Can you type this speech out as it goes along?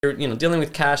you're dealing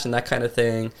with cash and that kind of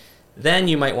thing, then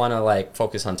you might want to like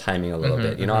focus on timing a little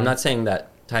bit. I'm not saying that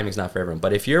timing's not for everyone,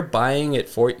 but if you're buying it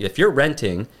if you're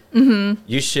renting,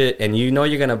 you should, and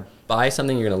you're gonna buy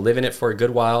something, you're gonna live in it for a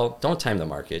good while, don't time the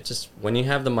market. Just when you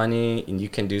have the money and you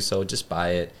can do so, just buy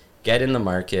it, get in the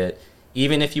market.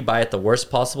 Even if you buy at the worst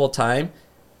possible time,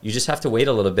 you just have to wait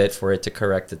a little bit for it to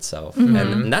correct itself.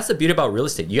 And that's the beauty about real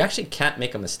estate. You actually can't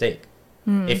make a mistake.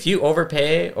 If you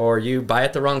overpay or you buy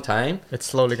at the wrong time, it's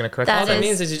slowly going to correct. All that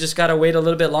means is you just got to wait a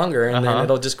little bit longer and then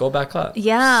it'll just go back up.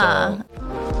 Yeah. So